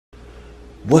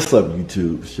What's up,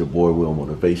 YouTube? It's your boy Will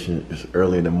Motivation. It's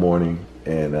early in the morning,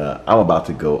 and I'm about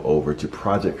to go over to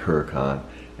Project Huracan,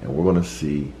 and we're going to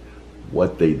see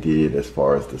what they did as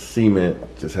far as the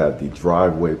cement. Just had the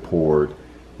driveway poured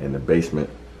in the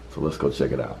basement, so let's go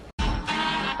check it out.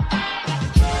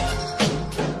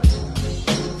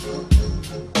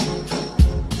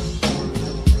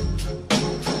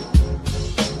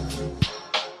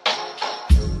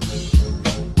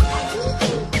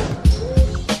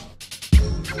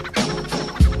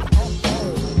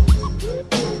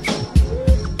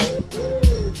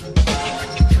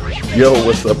 Yo,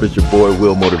 what's up? It's your boy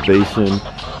Will Motivation,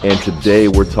 and today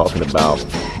we're talking about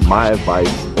my advice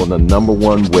on the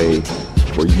 #1 way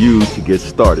for you to get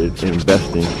started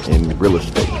investing in real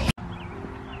estate.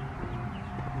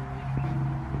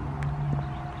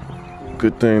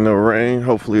 Good thing no rain.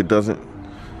 Hopefully it doesn't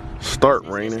start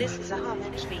raining. This is a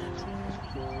Harmon Street.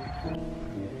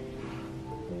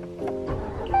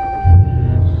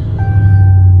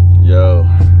 Yo,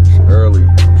 it's early,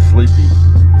 I'm sleepy.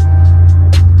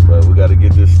 But we got to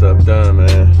get this stuff done,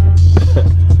 man.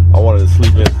 I wanted to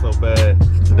sleep in so bad.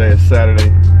 Today is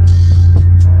Saturday.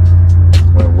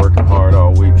 I've been working hard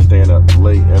all week, staying up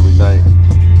late every night.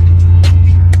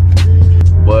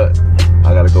 But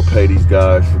I got to go pay these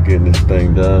guys for getting this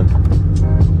thing done.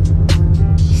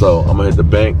 So I'm going to hit the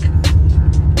bank.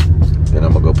 Then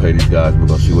I'm going to go pay these guys. We're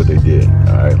going to see what they did.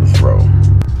 All right, let's roll.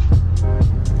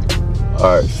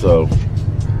 All right, so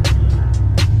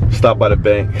stop by the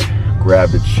bank.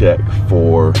 Grabbed a check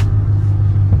for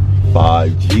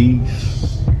 5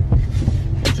 G's,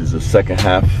 which is a second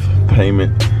half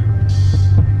payment.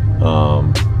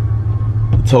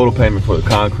 The total payment for the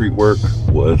concrete work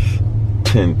was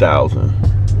 $10,000.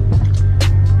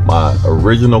 My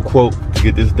original quote to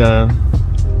get this done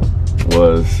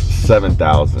was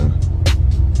 $7,000.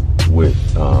 With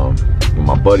when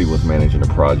my buddy was managing the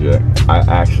project, I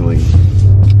actually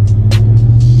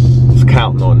was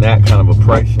counting on that kind of a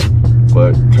pricing.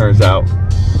 But turns out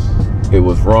it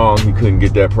was wrong. He couldn't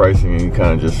get that pricing, and he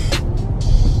kind of just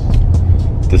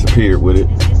disappeared with it.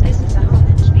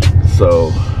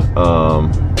 So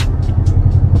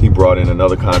he brought in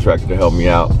another contractor to help me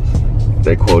out.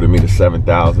 They quoted me to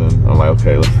 $7,000. I'm like,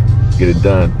 okay, let's get it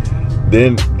done.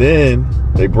 Then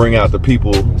they bring out the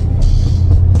people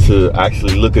to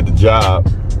actually look at the job,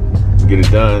 get it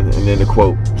done, and then the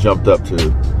quote jumped up to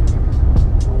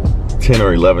 $10,000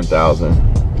 or $11,000.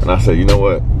 And I said, you know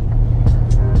what?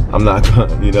 I'm not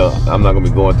gonna be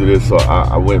going through this. So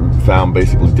I went and found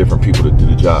basically different people to do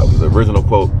the job. Because the original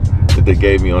quote that they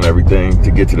gave me on everything to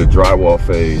get to the drywall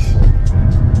phase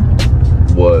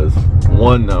was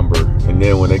one number, and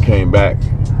then when they came back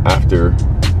after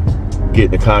getting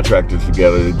the contractors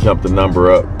together, they jumped the number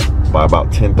up by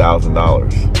about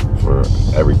 $10,000 for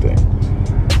everything.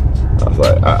 I was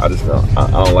like, I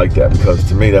don't like that, because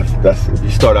to me that's if you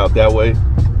start out that way,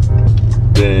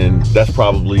 then that's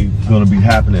probably going to be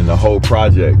happening the whole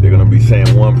project. They're going to be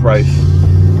saying one price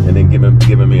and then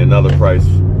giving me another price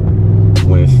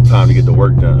when it's time to get the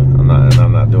work done.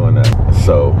 I'm not doing that.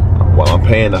 So while I'm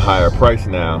paying the higher price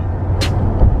now,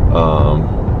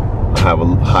 I have a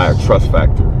higher trust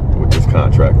factor with this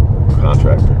contractor.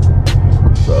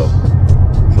 So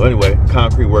anyway,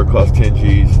 concrete work cost 10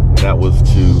 G's, and that was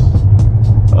to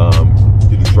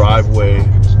do the driveway,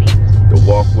 the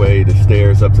walkway, the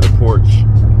stairs up to the porch,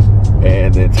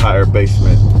 and the entire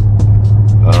basement.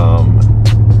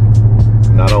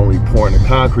 Not only pouring the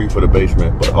concrete for the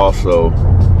basement, but also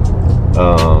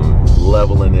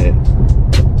leveling it,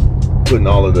 putting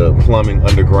all of the plumbing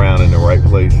underground in the right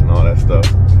place and all that stuff,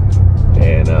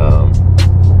 and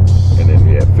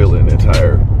then filling the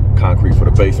entire concrete for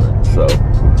the basement. So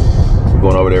we're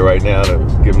going over there right now to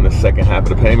give them the second half of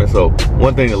the payment. So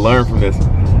one thing to learn from this,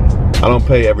 I don't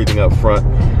pay everything up front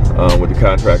with the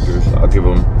contractors. I'll give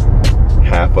them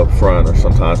half up front, or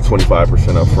sometimes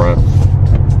 25% up front,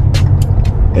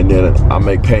 and then I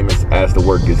make payments as the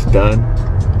work gets done.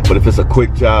 But if it's a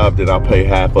quick job, then I'll pay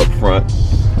half up front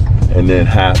and then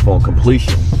half on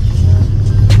completion,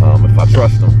 if I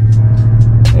trust them.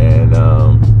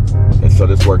 And so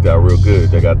this worked out real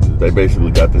good. They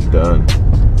basically got this done.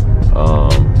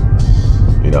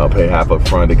 I'll pay half up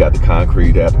front. They got the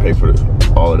concrete. They have to pay for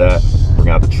all of that. Bring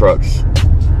out the trucks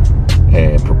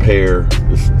and prepare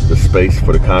the space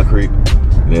for the concrete.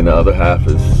 And then the other half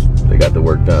is they got the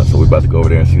work done. So we're about to go over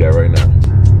there and see that right now.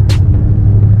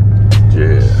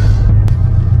 Yeah.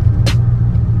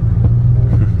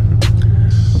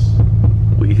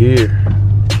 We here.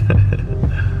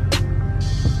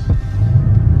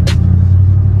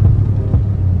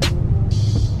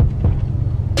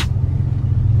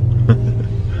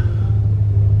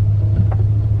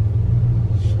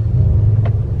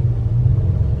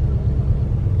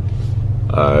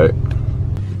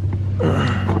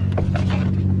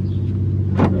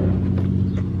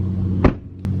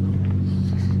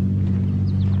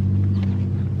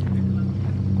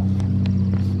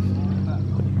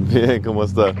 Bien, ¿cómo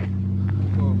está?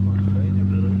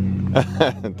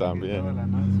 También.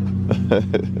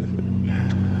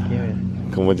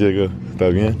 ¿Cómo llegó? ¿Está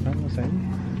bien? Vamos ahí.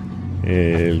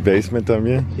 ¿El basement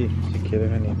también? Sí, si quiere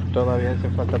venir. Todavía hace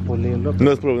falta pulirlo.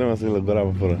 No es problema si lo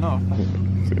grabo por ahí. No.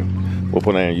 Sí. Voy a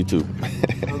poner en YouTube.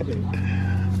 Okay.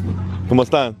 ¿Cómo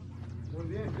están? Muy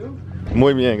bien, ¿tú?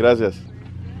 Muy bien, gracias.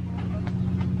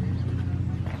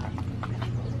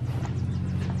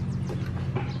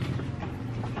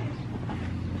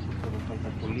 Solo falta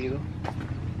pulido.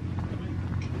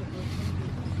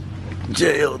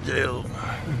 Jail.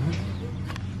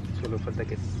 Solo falta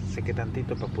que seque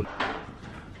tantito para pulir.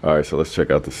 All right, so let's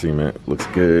check out the cement. Looks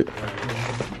good.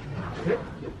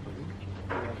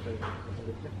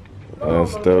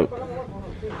 That's dope.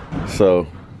 So,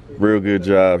 real good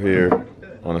job here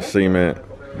on the cement.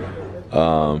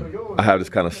 I have this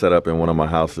kind of set up in one of my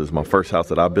houses, my first house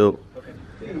that I built,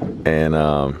 and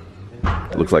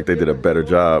looks like they did a better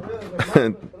job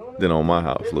than on my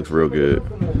house. Looks real good.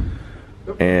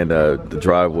 And the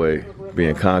driveway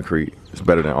being concrete is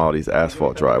better than all these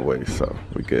asphalt driveways, so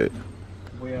we good.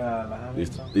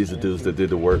 These are dudes that did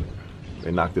the work.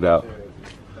 They knocked it out.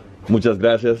 Muchas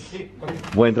gracias.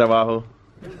 Buen trabajo.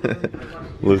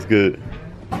 Looks good.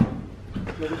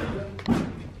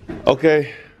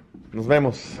 Okay, nos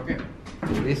vemos. Okay.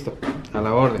 Listo. A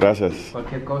la orden. Gracias.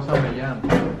 Cualquier cosa me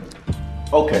llama.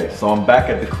 Okay, so I'm back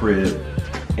at the crib,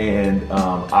 and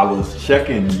I was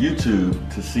checking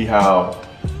YouTube to see how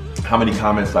many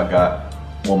comments I got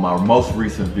on my most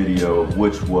recent video,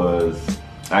 which was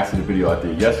actually the video I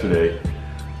did yesterday,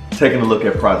 taking a look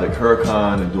at Project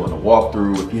Huracan and doing a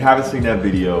walkthrough. If you haven't seen that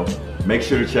video, make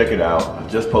sure to check it out. I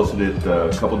just posted it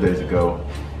a couple days ago,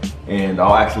 and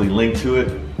I'll actually link to it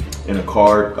in a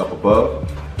card up above.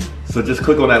 So just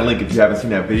click on that link if you haven't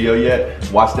seen that video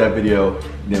yet. Watch that video,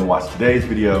 then watch today's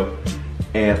video,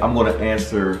 and I'm gonna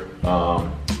answer a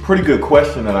pretty good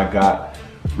question that I got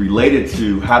related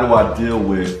to how do I deal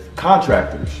with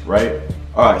contractors, right?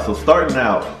 All right, so starting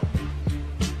out,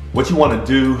 what you want to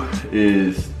do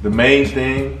is the main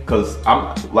thing, because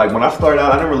I'm like, when I started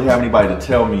out, I didn't really have anybody to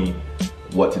tell me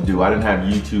what to do. I didn't have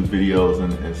YouTube videos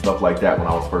and stuff like that when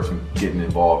I was first getting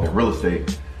involved in real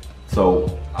estate.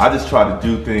 So I just try to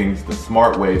do things the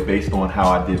smart way based on how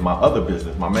I did my other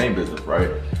business, my main business,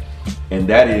 right? And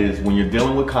that is, when you're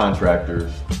dealing with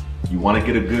contractors, you want to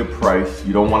get a good price.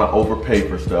 You don't want to overpay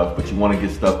for stuff, but you want to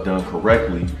get stuff done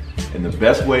correctly. And the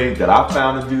best way that I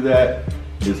found to do that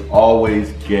is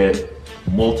always get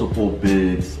multiple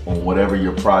bids on whatever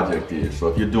your project is. So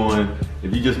if you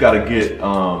just got to get,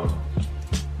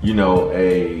 you know,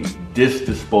 a dish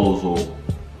disposal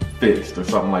fixed or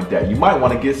something like that, you might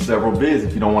want to get several bids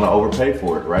if you don't want to overpay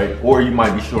for it, right? Or you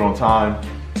might be short on time,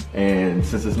 and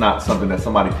since it's not something that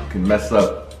somebody can mess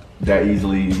up that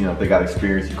easily, you know, if they got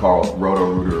experience, you call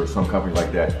Roto-Rooter or some company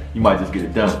like that, you might just get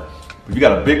it done. If you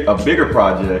got a bigger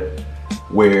project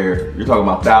where you're talking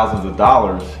about thousands of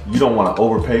dollars, you don't want to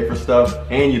overpay for stuff,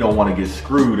 and you don't want to get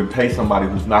screwed and pay somebody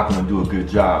who's not going to do a good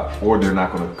job, or they're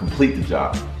not going to complete the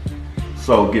job.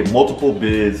 So get multiple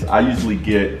bids. I usually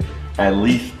get at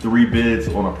least 3 bids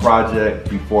on a project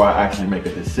before I actually make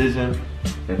a decision.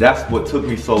 And that's what took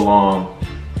me so long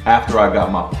after I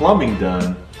got my plumbing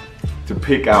done to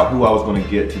pick out who I was going to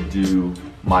get to do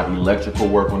my electrical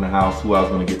work on the house, who I was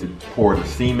going to get to pour the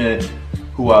cement,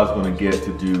 who I was going to get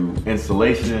to do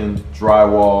insulation,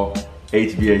 drywall,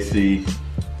 HVAC.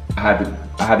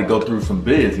 I had to go through some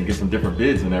bids and get some different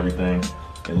bids and everything,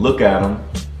 and look at them,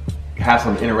 have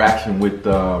some interaction with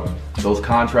those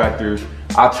contractors.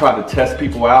 I try to test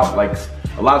people out. Like,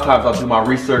 a lot of times I'll do my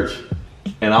research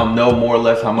and I'll know more or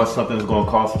less how much something is going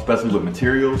to cost, especially with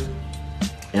materials.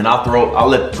 And I'll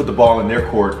put the ball in their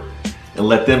court and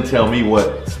let them tell me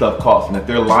what stuff costs. And if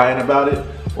they're lying about it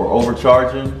or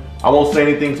overcharging, I won't say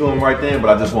anything to them right then,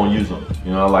 but I just won't use them.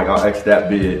 You know, like, I'll X that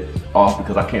bid off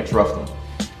because I can't trust them.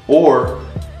 Or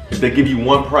if they give you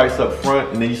one price up front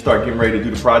and then you start getting ready to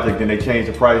do the project, then they change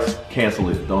the price, cancel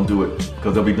it. Don't do it,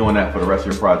 because they'll be doing that for the rest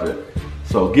of your project.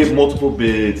 So get multiple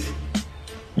bids.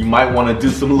 You might want to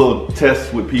do some little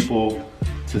tests with people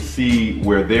to see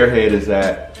where their head is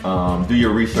at. Do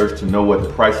your research to know what the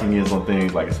pricing is on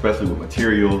things, like especially with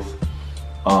materials.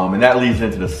 And that leads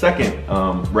into the second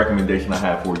recommendation I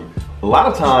have for you. A lot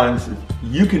of times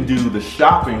you can do the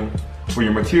shopping for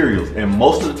your materials, and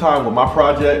most of the time with my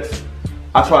projects,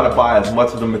 I try to buy as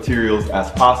much of the materials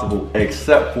as possible,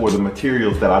 except for the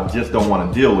materials that I just don't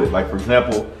want to deal with. Like, for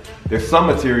example, there's some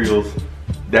materials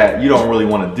that you don't really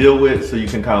want to deal with, so you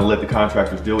can kind of let the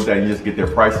contractors deal with that. You just get their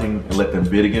pricing and let them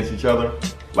bid against each other.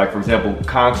 Like, for example,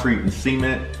 concrete and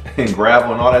cement and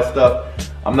gravel and all that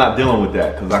stuff, I'm not dealing with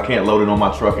that because I can't load it on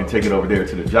my truck and take it over there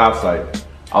to the job site.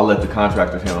 I'll let the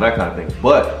contractors handle that kind of thing.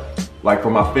 But like for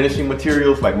my finishing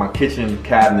materials, like my kitchen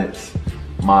cabinets,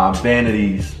 my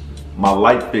vanities, my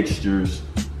light fixtures,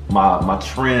 my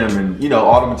trim, and you know,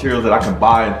 all the materials that I can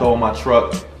buy and throw in my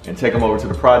truck and take them over to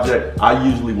the project, I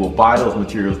usually will buy those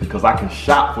materials because I can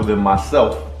shop for them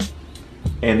myself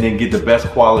and then get the best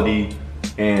quality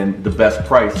and the best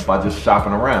price by just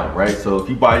shopping around, right? So if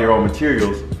you buy your own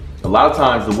materials, a lot of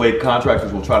times the way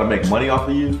contractors will try to make money off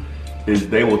of you is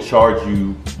they will charge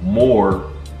you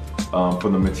more for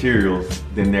the materials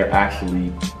than they're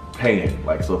actually paying.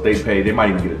 Like, so if they pay, they might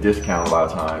even get a discount a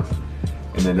lot of times,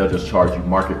 and then they'll just charge you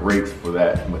market rates for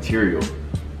that material.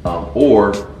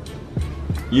 Or,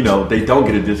 you know, they don't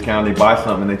get a discount, they buy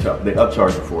something and they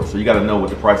upcharge you for it. So you gotta know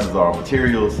what the prices are on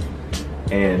materials,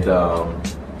 and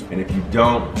if you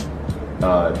don't,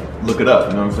 look it up,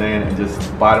 you know what I'm saying? And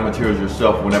just buy the materials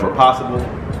yourself whenever possible.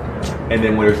 And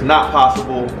then when it's not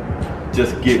possible,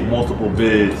 just get multiple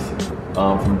bids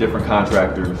from different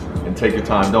contractors and take your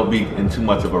time. Don't be in too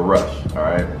much of a rush, all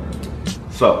right?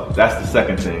 So that's the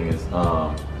second thing is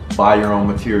buy your own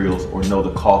materials or know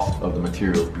the cost of the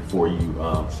materials before you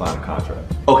sign a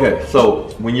contract. Okay, so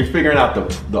when you're figuring out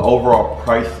the overall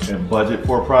price and budget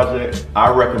for a project, I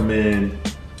recommend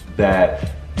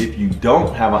that if you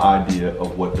don't have an idea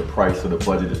of what the price or the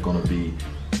budget is going to be,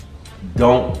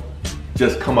 don't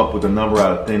just come up with a number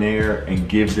out of thin air and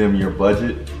give them your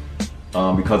budget,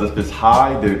 because if it's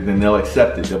high, then they'll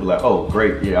accept it. They'll be like, oh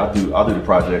great, yeah, I'll do the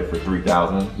project for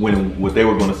 $3,000, when what they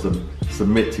were going to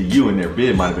submit to you in their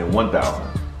bid might have been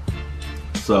 $1,000.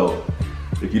 So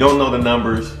if you don't know the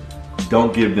numbers,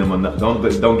 don't give them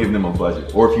a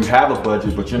budget. Or if you have a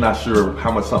budget but you're not sure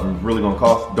how much something's really going to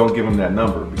cost, don't give them that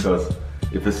number, because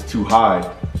if it's too high,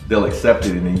 they'll accept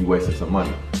it and then you wasted some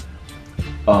money.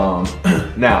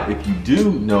 Now, if you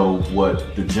do know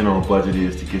what the general budget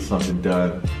is to get something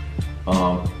done,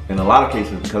 in a lot of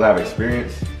cases, because I have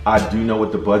experience, I do know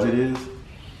what the budget is.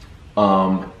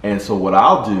 And so what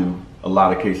I'll do, a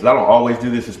lot of cases, I don't always do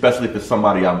this, especially if it's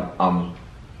somebody I'm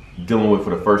dealing with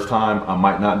for the first time, I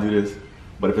might not do this.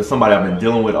 But if it's somebody I've been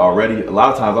dealing with already, a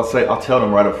lot of times I'll tell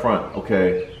them right up front,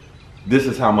 okay, this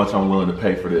is how much I'm willing to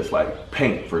pay for this. Like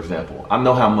paint, for example. I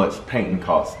know how much painting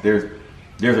costs. There's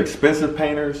expensive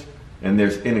painters and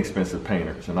there's inexpensive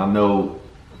painters, and I know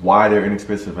why they're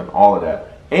inexpensive and all of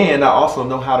that. And I also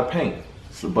know how to paint.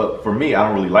 So, but for me, I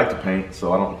don't really like to paint,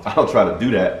 so I don't try to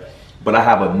do that. But I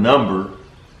have a number,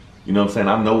 you know what I'm saying?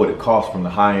 I know what it costs from the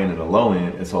high end and the low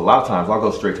end. And so a lot of times I'll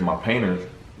go straight to my painters,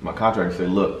 my contractor, and say,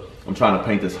 look, I'm trying to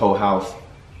paint this whole house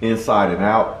inside and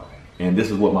out, and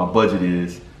this is what my budget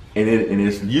is. And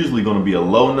it's usually going to be a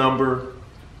low number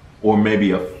or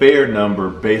maybe a fair number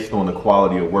based on the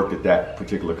quality of work that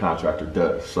particular contractor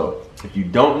does. So if you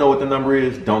don't know what the number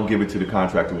is, don't give it to the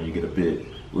contractor when you get a bid.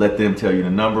 Let them tell you the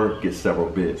number, get several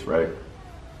bids, right?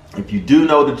 If you do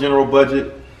know the general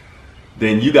budget,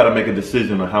 then you got to make a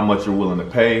decision on how much you're willing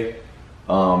to pay.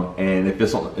 And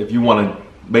if you want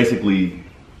to basically,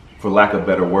 for lack of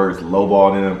better words,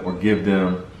 lowball them or give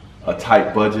them a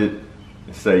tight budget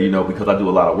and say, you know, because I do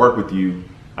a lot of work with you,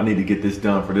 I need to get this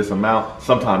done for this amount.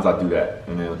 Sometimes I do that,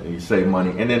 and then you save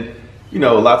money. And then, you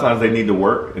know, a lot of times they need to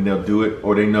work and they'll do it,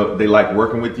 or they know they like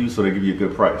working with you, so they give you a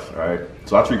good price, all right?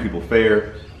 So I treat people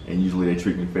fair, and usually they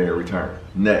treat me fair in return.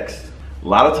 Next, a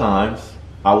lot of times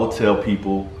I will tell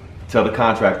the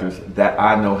contractors that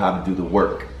I know how to do the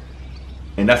work.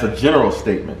 And that's a general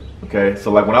statement, okay? So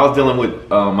like when I was dealing with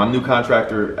my new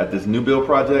contractor at this new build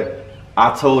project,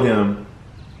 I told him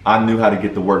I knew how to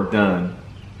get the work done,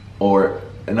 or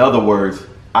in other words,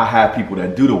 I have people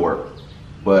that do the work,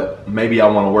 but maybe I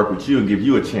want to work with you and give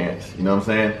you a chance, you know what I'm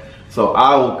saying? So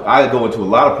I go into a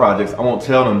lot of projects, I won't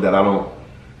tell them that I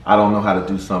don't know how to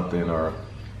do something, or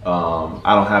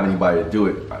I don't have anybody to do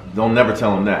it. Don't never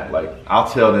tell them that. Like, I'll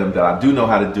tell them that I do know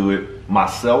how to do it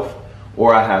myself,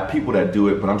 or I have people that do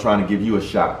it, but I'm trying to give you a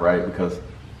shot, right? Because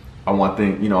I want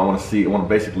to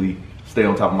basically stay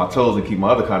on top of my toes and keep my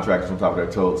other contractors on top of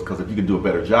their toes, because if you can do a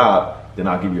better job, then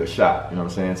I'll give you a shot, you know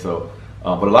what I'm saying? So,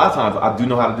 but a lot of times I do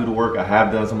know how to do the work. I have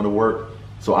done some of the work,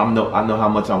 so I know how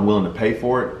much I'm willing to pay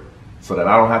for it, so that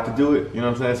I don't have to do it, you know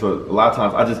what I'm saying? So a lot of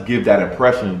times I just give that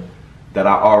impression that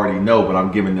I already know, but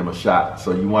I'm giving them a shot.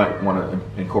 So you might want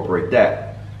to incorporate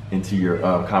that into your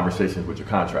conversations with your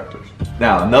contractors.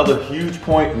 Now, another huge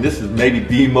point, and this is maybe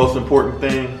the most important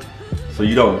thing, so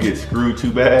you don't get screwed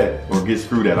too bad or get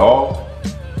screwed at all,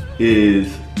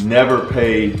 is never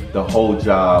pay the whole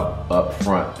job up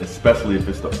front, especially if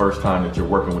it's the first time that you're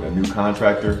working with a new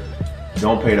contractor.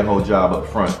 Don't pay the whole job up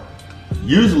front.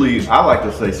 Usually, I like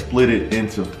to say split it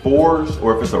into fours,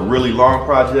 or if it's a really long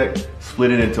project,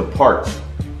 split it into parts.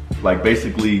 Like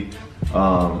basically,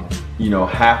 you know,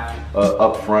 half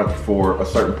up front for a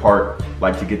certain part,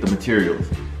 like to get the materials,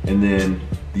 and then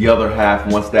the other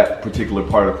half once that particular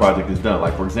part of the project is done.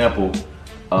 Like for example,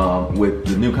 with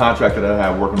the new contractor that I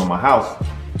have working on my house,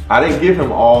 I didn't give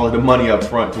him all of the money up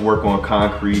front to work on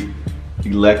concrete,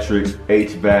 electric,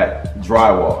 HVAC,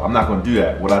 drywall. I'm not gonna do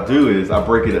that. What I do is I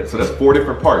break it up. So that's 4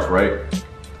 different parts, right?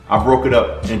 I broke it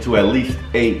up into at least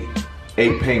eight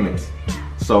payments.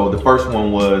 So the first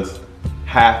one was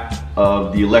half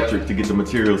of the electric to get the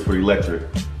materials for electric.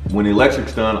 When the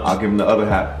electric's done, I'll give him the other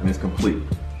half and it's complete.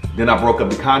 Then I broke up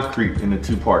the concrete into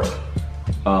 2 parts.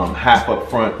 Half up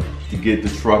front to get the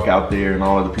truck out there and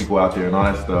all of the people out there and all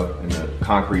that stuff, and the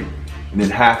concrete. And then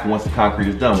half once the concrete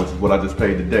is done, which is what I just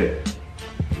paid today.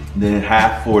 Then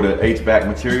half for the HVAC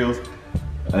materials,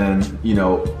 and you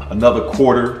know, another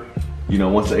quarter, you know,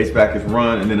 once the HVAC is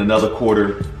run, and then another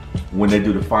quarter when they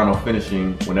do the final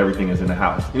finishing, when everything is in the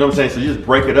house. You know what I'm saying? So you just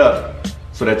break it up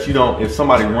so that you don't, if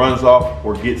somebody runs off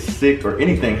or gets sick or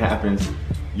anything happens,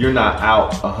 you're not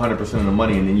out 100% of the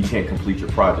money and then you can't complete your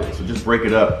project. So just break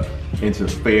it up into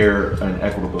fair and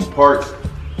equitable parts.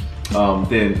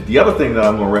 Then the other thing that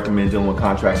I'm gonna recommend dealing with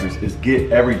contractors is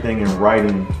get everything in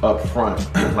writing up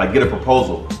front. Like get a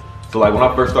proposal. So like when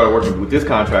I first started working with this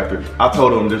contractor, I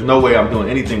told him there's no way I'm doing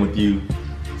anything with you,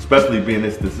 especially being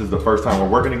this is the first time we're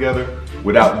working together,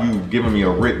 without you giving me a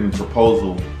written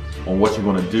proposal on what you're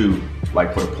gonna do,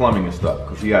 like for the plumbing and stuff,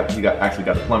 because he actually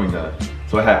got the plumbing done.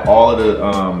 So I had all of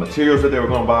the materials that they were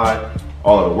gonna buy,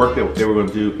 all of the work that they were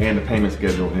gonna do, and the payment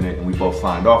schedule in it, and we both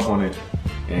signed off on it,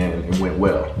 and it went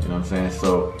well, you know what I'm saying?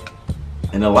 So,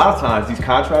 and a lot of times these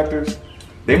contractors,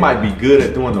 they might be good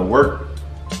at doing the work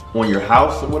on your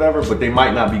house or whatever, but they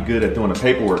might not be good at doing the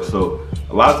paperwork. So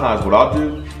a lot of times what I'll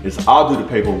do is I'll do the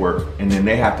paperwork and then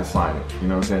they have to sign it, you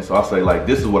know what I'm saying? So I'll say like,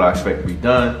 this is what I expect to be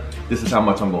done, this is how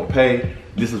much I'm gonna pay,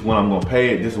 this is when I'm gonna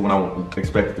pay it, this is when I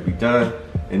expect it to be done,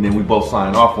 and then we both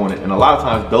sign off on it. And a lot of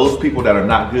times those people that are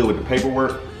not good with the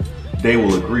paperwork, they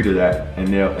will agree to that and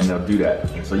they'll do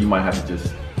that. And so you might have to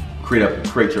just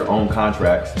create your own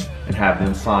contracts and have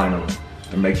them sign them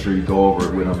and make sure you go over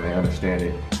it with them and understand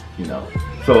it, you know.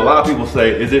 So a lot of people say,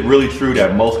 is it really true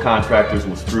that most contractors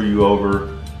will screw you over?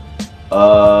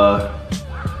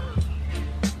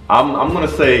 I'm gonna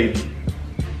say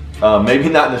maybe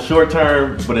not in the short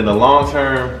term, but in the long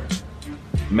term,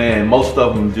 man, most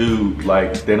of them do.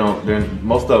 Like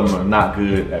most of them are not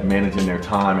good at managing their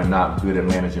time and not good at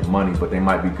managing money, but they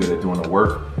might be good at doing the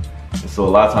work. And so a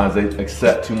lot of times they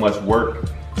accept too much work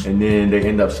and then they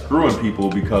end up screwing people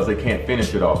because they can't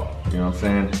finish it all, you know what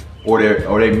I'm saying? Or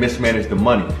they mismanage the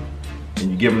money, and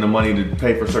you give them the money to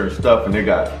pay for certain stuff and they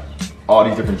got all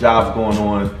these different jobs going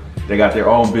on, they got their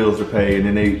own bills to pay, and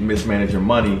then they mismanage your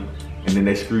money and then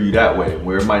they screw you that way,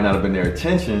 where it might not have been their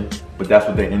intention, but that's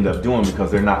what they end up doing because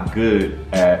they're not good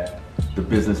at the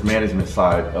business management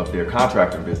side of their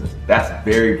contracting business. That's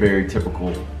very, very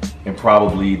typical and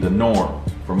probably the norm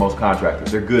for most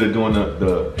contractors. They're good at doing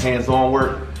the hands-on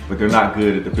work, but they're not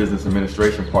good at the business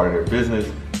administration part of their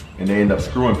business, and they end up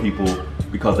screwing people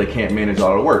because they can't manage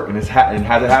all the work. And has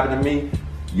it happened to me?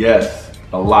 Yes,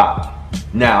 a lot.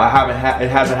 Now, it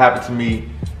hasn't happened to me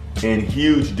in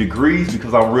huge degrees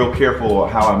because I'm real careful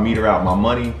of how I meter out my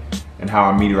money and how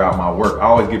I meter out my work. I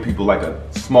always give people like a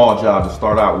small job to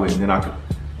start out with, and then I could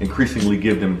increasingly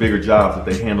give them bigger jobs if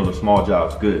they handle the small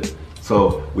jobs good.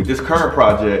 So with this current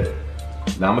project,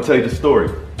 now I'm gonna tell you the story.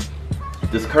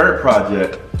 This current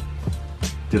project,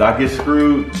 did I get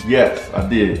screwed? Yes, I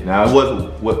did. Now it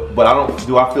wasn't but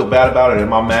do I feel bad about it?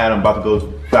 Am I mad? I'm about to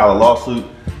go file a lawsuit?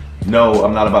 No,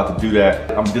 I'm not about to do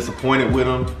that. I'm disappointed with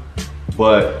him,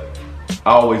 but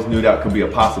I always knew that could be a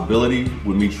possibility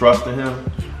with me trusting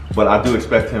him. But I do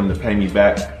expect him to pay me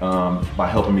back by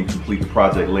helping me complete the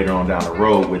project later on down the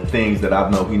road with things that I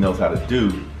know he knows how to do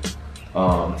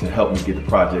to help me get the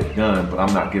project done. But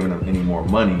I'm not giving him any more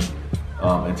money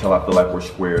until I feel like we're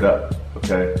squared up,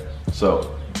 okay?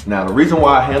 So now the reason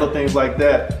why I handle things like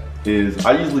that is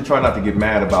I usually try not to get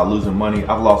mad about losing money.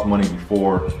 I've lost money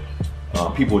before.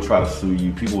 People will try to sue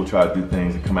you. People will try to do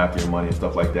things and come after your money and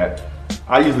stuff like that.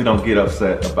 I usually don't get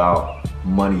upset about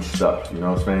money stuff, you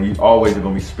know what I'm saying? You always are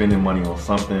gonna be spending money on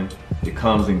something. It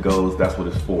comes and goes, that's what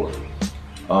it's for.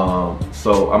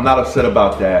 So I'm not upset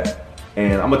about that.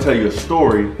 And I'm gonna tell you a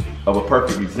story of a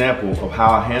perfect example of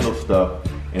how I handle stuff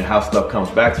and how stuff comes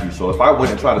back to you. So if I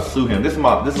went and try to sue him, this is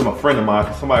my friend of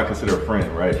mine, somebody I consider a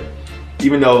friend, right?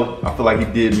 Even though I feel like he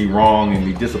did me wrong and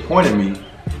he disappointed me,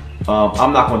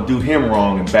 I'm not going to do him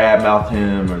wrong and badmouth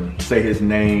him and say his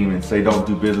name and say don't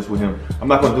do business with him. I'm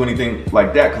not going to do anything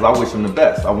like that because I wish him the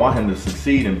best. I want him to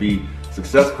succeed and be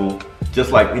successful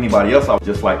just like anybody else.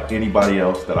 Just like anybody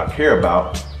else that I care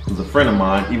about who's a friend of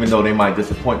mine, even though they might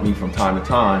disappoint me from time to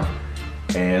time.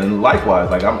 And likewise,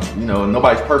 like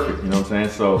nobody's perfect, you know what I'm saying?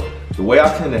 So the way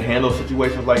I tend to handle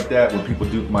situations like that when people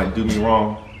might do me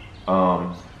wrong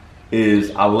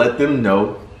is I let them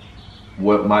know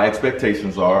what my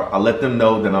expectations are. I let them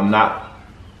know that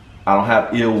I don't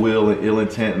have ill will and ill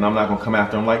intent, and I'm not gonna come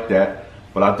after them like that,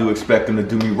 but I do expect them to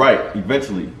do me right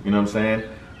eventually, you know what I'm saying?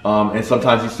 And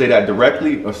sometimes you say that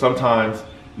directly, or sometimes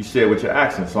you say it with your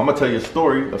actions. So I'm gonna tell you a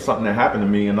story of something that happened to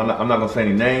me, and I'm not gonna say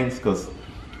any names because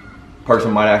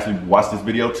person might actually watch this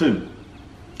video too.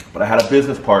 But I had a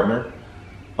business partner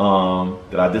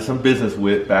that I did some business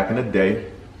with back in the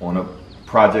day on a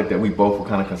project that we both were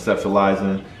kind of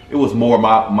conceptualizing. It was more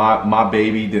my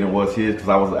baby than it was his because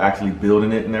I was actually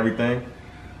building it and everything.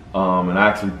 And I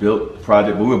actually built the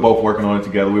project, but we were both working on it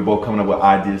together. We were both coming up with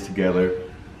ideas together.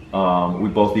 We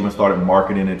both even started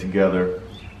marketing it together.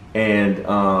 And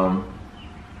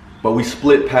but we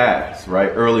split paths, right?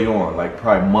 Early on, like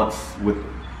probably months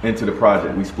into the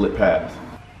project, we split paths,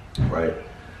 right?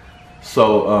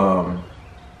 So,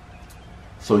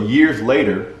 so years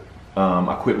later,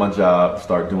 I quit my job,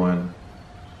 started doing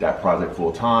that project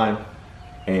full time,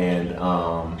 and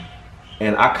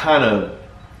I kind of,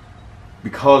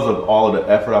 because of all of the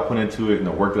effort I put into it and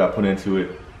the work that I put into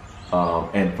it,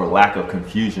 and for lack of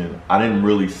confusion, I didn't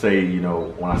really say,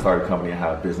 when I started a company, I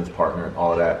had a business partner and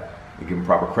all of that, and give him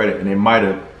proper credit, and it might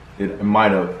have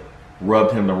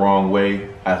rubbed him the wrong way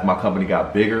as my company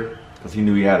got bigger because he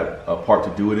knew he had a part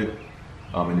to do with it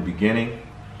in the beginning.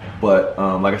 But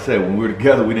like I said, when we were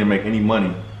together, we didn't make any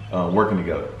money working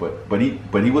together. But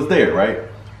he was there, right?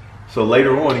 So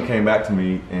later on, he came back to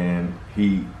me and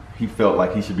he felt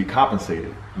like he should be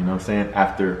compensated. You know what I'm saying?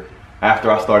 After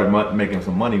I started making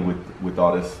some money with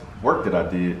all this work that I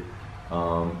did,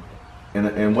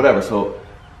 and whatever. So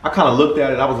I kind of looked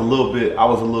at it. I was a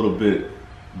little bit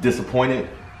disappointed.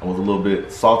 I was a little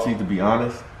bit salty, to be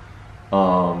honest.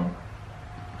 But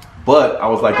I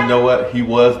was like, you know what? He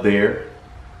was there.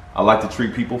 I like to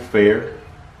treat people fair,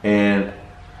 and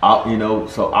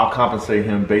so I'll compensate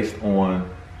him based on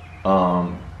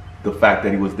the fact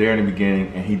that he was there in the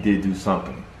beginning and he did do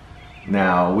something.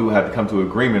 Now we would have to come to an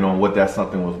agreement on what that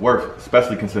something was worth,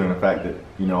 especially considering the fact that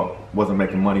wasn't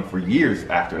making money for years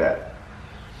after that.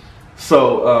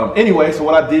 So anyway, so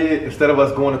what I did, instead of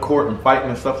us going to court and fighting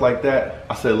and stuff like that,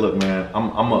 I said, look, man, I'm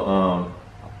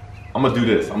gonna do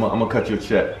this. I'm gonna cut you a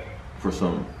check for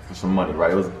some money,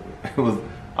 right? It was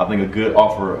I think a good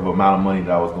offer of amount of money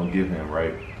that I was gonna give him,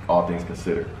 right? All things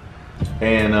considered.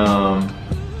 And I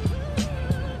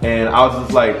was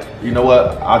just like, you know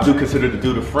what? I do consider the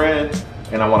dude a friend,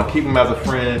 and I want to keep him as a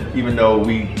friend, even though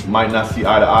we might not see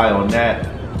eye to eye on that.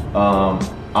 I'm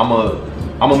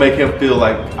gonna make him feel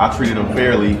like I treated him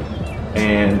fairly,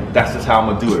 and that's just how I'm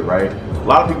gonna do it, right? A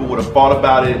lot of people would have fought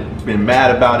about it, been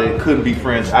mad about it, couldn't be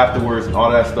friends afterwards and all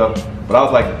that stuff, but I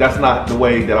was like, that's not the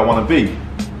way that I want to be.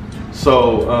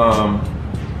 So,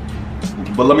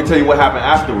 but let me tell you what happened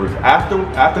afterwards. After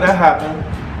that happened,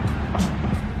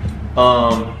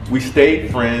 we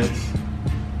stayed friends.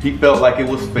 He felt like it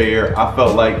was fair. I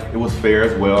felt like it was fair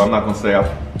as well. I'm not gonna say I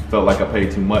felt like I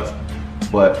paid too much,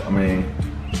 but I mean,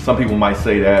 some people might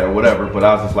say that or whatever, but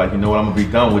I was just like, you know what, I'm gonna be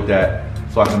done with that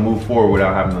so I can move forward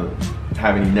without having to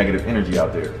have any negative energy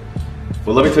out there.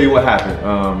 But let me tell you what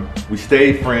happened. We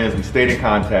stayed friends, we stayed in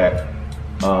contact.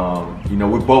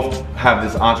 We both have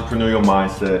this entrepreneurial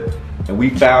mindset, and we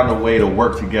found a way to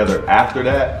work together after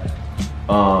that,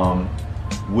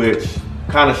 which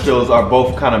kind of shows our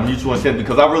both kind of mutual intent,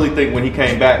 because I really think when he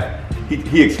came back,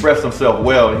 he expressed himself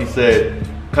well, and he said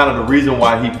kind of the reason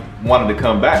why he wanted to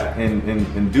come back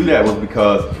and do that was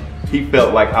because he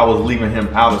felt like I was leaving him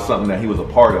out of something that he was a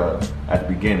part of at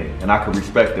the beginning, and I could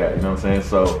respect that, you know what I'm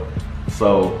saying?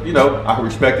 So I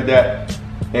respected that,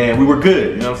 and we were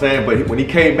good, you know what I'm saying? But when he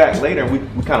came back later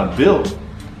and we kind of built,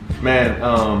 man,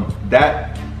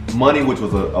 that money, which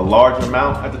was a large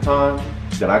amount at the time,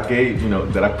 that I gave,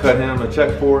 that I cut him a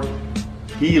check for,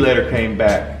 he later came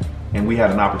back and we had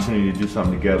an opportunity to do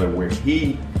something together where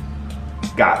he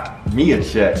got me a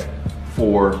check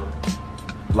for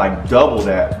like double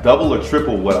or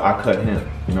triple what I cut him,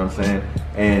 you know what I'm saying?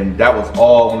 And that was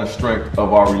all on the strength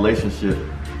of our relationship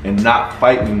and not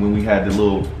fighting when we had the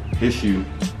little issue,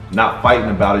 not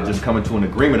fighting about it, just coming to an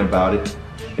agreement about it.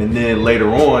 And then later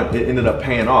on, it ended up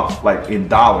paying off, like in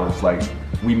dollars. Like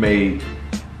we made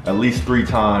at least 3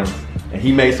 times And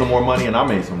he made some more money and I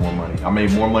made some more money. I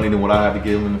made more money than what I had to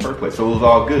give him in the first place. So it was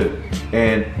all good.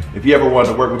 And if he ever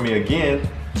wanted to work with me again,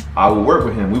 I would work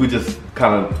with him. We would just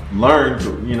kind of learn to,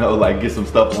 you know, like get some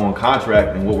stuff on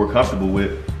contract and what we're comfortable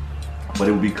with, but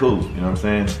it would be cool, you know what I'm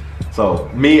saying? So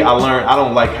me, I learned I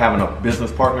don't like having a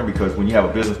business partner, because when you have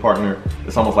a business partner,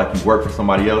 it's almost like you work for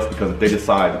somebody else, because if they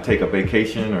decide to take a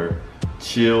vacation or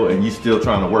chill and you still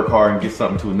trying to work hard and get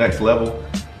something to the next level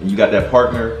and you got that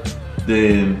partner,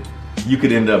 then you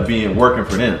could end up working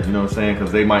for them, you know what I'm saying?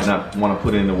 Because they might not want to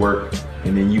put in the work,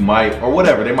 and then you might, or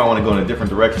whatever, they might want to go in a different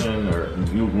direction, or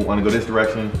you want to go this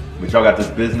direction, but y'all got this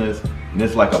business, and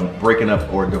it's like a breaking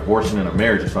up or divorcing in a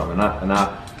marriage or something. And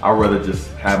I'd rather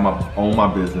just have own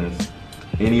my business,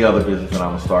 any other business that I'm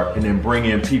gonna start, and then bring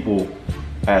in people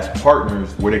as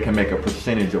partners where they can make a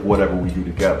percentage of whatever we do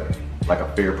together, like a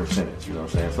fair percentage, you know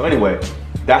what I'm saying? So anyway,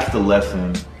 that's the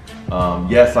lesson.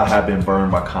 Yes, I have been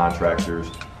burned by contractors,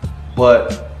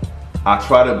 but I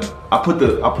put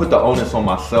the onus on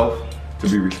myself to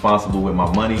be responsible with my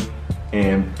money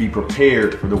and be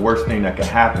prepared for the worst thing that could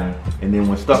happen. And then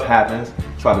when stuff happens,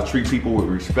 try to treat people with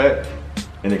respect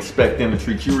and expect them to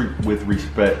treat you with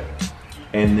respect,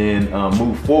 and then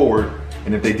move forward.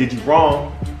 And if they did you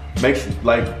wrong,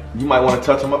 you might want to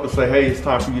touch them up and say, hey, it's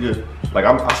time for you to,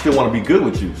 I still want to be good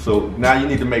with you. So now you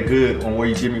need to make good on where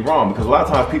you did me wrong. Because a lot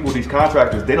of times people, these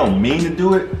contractors, they don't mean to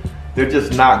do it. They're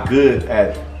just not good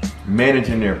at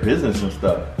managing their business and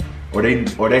stuff. Or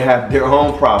they have their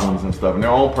own problems and stuff, and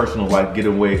their own personal life get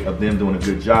in the way of them doing a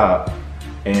good job,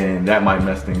 and that might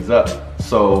mess things up.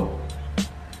 So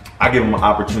I give them an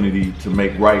opportunity to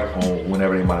make right on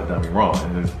whenever they might have done me wrong.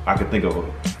 And I could think of a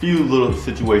few little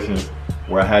situations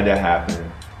where I had that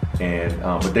happen, and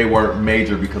but they weren't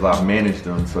major because I managed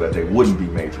them so that they wouldn't be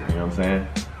major, you know what I'm saying?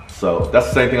 So that's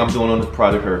the same thing I'm doing on the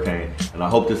Project Hurricane, and I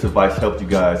hope this advice helped you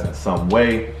guys in some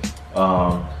way.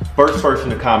 First person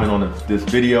to comment on this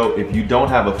video, if you don't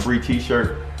have a free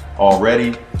t-shirt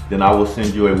already, then I will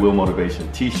send you a Will Motivation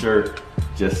t-shirt.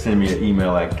 Just send me an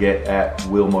email at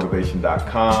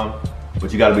get@willmotivation.com.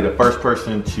 But you gotta be the first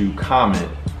person to comment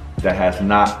that has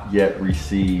not yet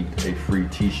received a free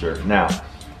t-shirt. Now,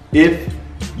 if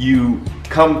you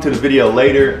come to the video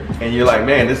later and you're like,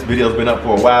 man, this video's been up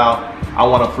for a while, I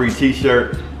want a free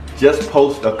t-shirt, just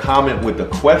post a comment with the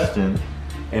question.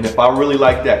 And if I really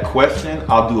like that question,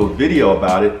 I'll do a video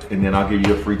about it, and then I'll give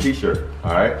you a free t-shirt,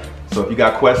 all right? So if you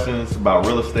got questions about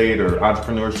real estate or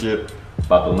entrepreneurship,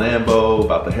 about the Lambo,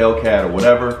 about the Hellcat or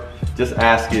whatever, just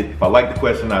ask it. If I like the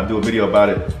question, I'll do a video about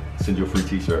it, send you a free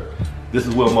t-shirt. This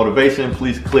is Will Motivation.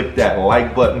 Please click that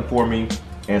like button for me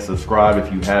and subscribe if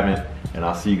you haven't, and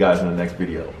I'll see you guys in the next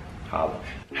video. Holla.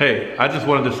 Hey, I just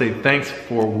wanted to say thanks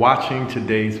for watching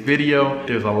today's video.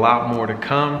 There's a lot more to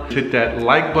come. Hit that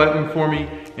like button for me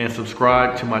and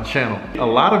subscribe to my channel. A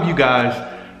lot of you guys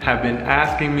have been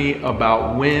asking me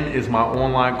about when is my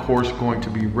online course going to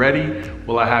be ready.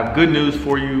 Well, I have good news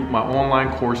for you. My online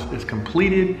course is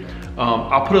completed.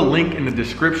 I'll put a link in the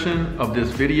description of this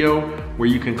video where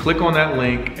you can click on that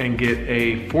link and get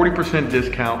a 40%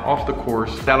 discount off the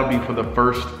course. That'll be for the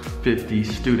first 50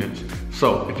 students.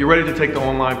 So if you're ready to take the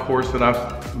online course that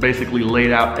I've basically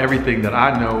laid out everything that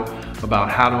I know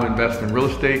about how to invest in real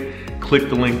estate, click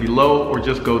the link below or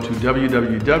just go to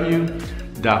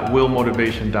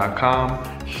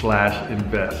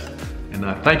www.willmotivation.com/invest. And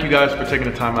thank you guys for taking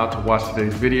the time out to watch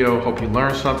today's video. Hope you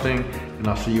learned something, and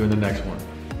I'll see you in the next one.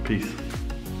 Peace.